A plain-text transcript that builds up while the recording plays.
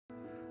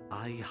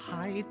I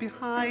hide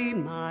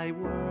behind my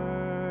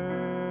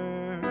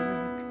work,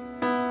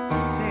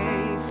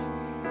 safe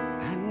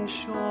and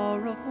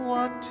sure of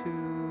what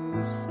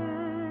to say.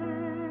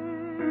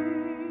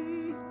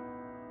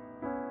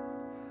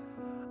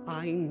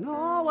 I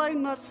know I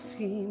must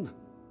seem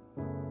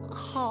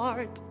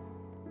hard.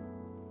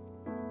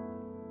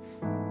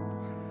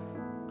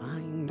 I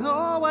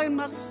know I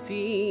must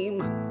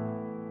seem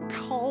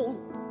cold.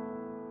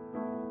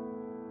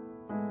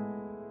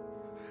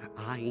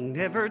 I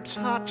never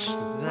touched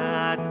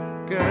that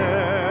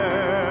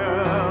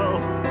girl.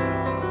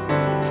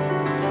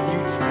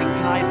 You'd think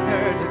I'd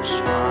hurt a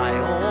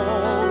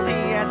child,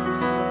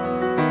 yes.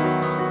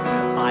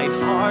 I'd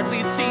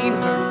hardly seen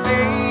her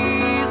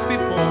face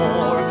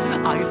before.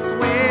 I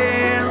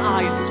swear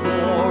I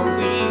swore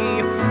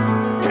we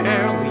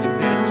barely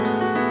met.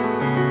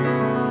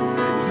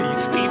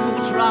 These people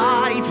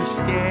try to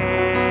scare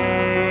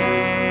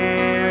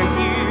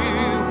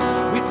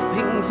you with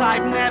things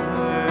I've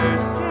never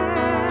said.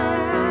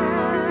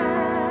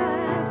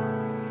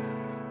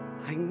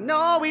 I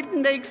know it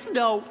makes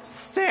no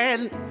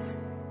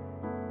sense.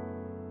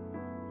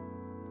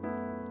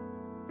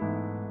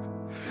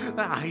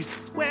 I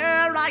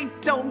swear I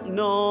don't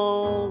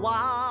know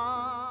why.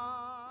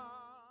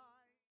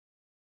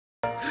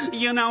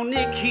 You know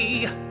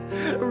Nicky,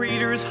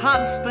 Reader's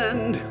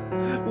husband,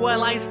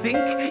 well, I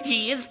think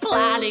he is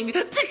planning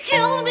to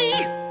kill me.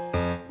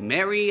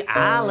 Mary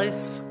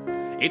Alice,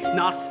 it's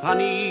not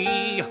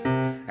funny,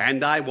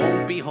 and I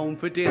won't be home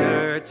for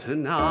dinner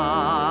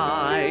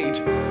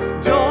tonight.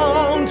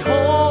 Don't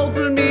hold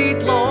the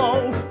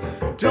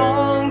meatloaf,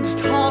 don't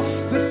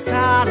toss the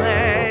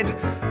salad,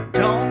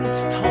 don't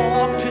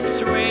talk to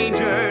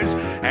strangers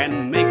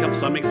and make up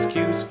some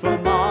excuse for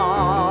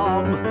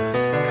Mom.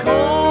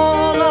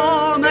 Call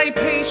on my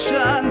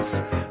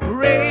patience,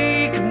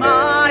 break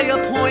my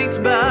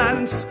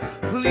appointments.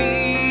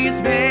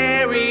 Please,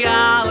 Mary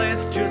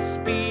Alice,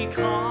 just be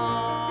calm.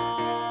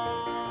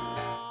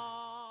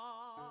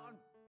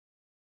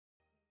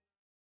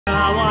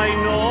 Now I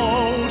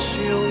know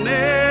she'll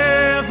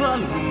never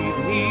leave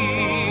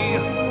me,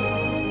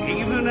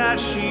 even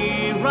as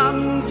she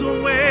runs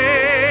away.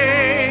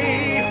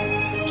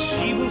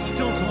 She will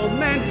still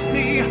torment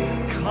me,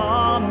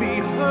 calm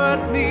me,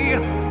 hurt me,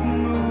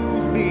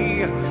 move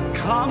me,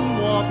 come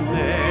what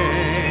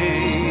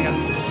may.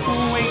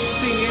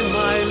 Wasting in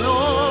my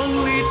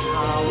lonely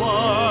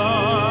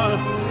tower,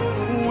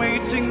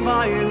 waiting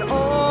by an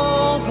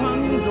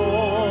open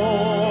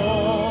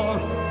door.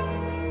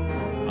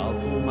 I'll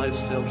fool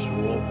myself,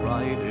 she'll walk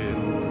right in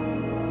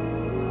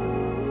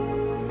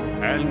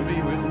and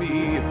be with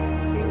me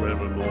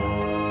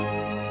forevermore.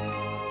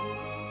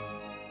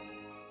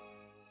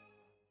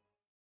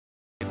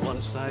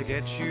 Once I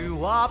get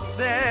you up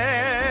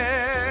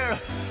there,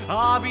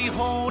 I'll be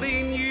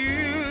holding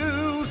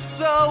you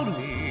so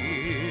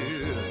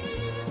near.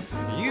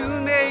 You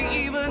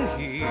may even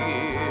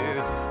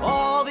hear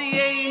all the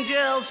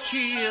angels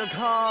cheer,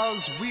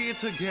 'cause we're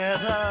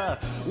together.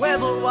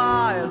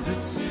 Weather-wise,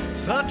 it's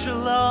such a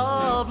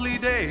lovely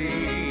day.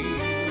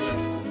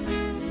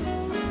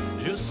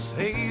 Just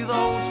say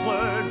those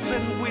words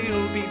and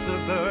we'll beat the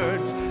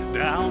birds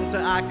down to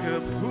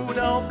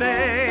Acapulco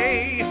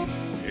Bay.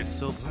 It's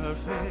so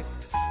perfect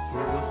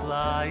for a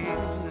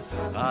flying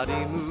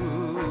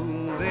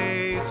honeymoon,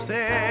 they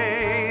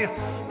say.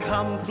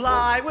 Come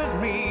fly with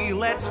me,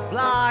 let's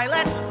fly,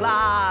 let's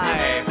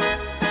fly.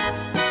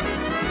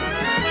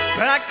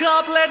 Back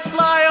up, let's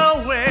fly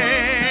away.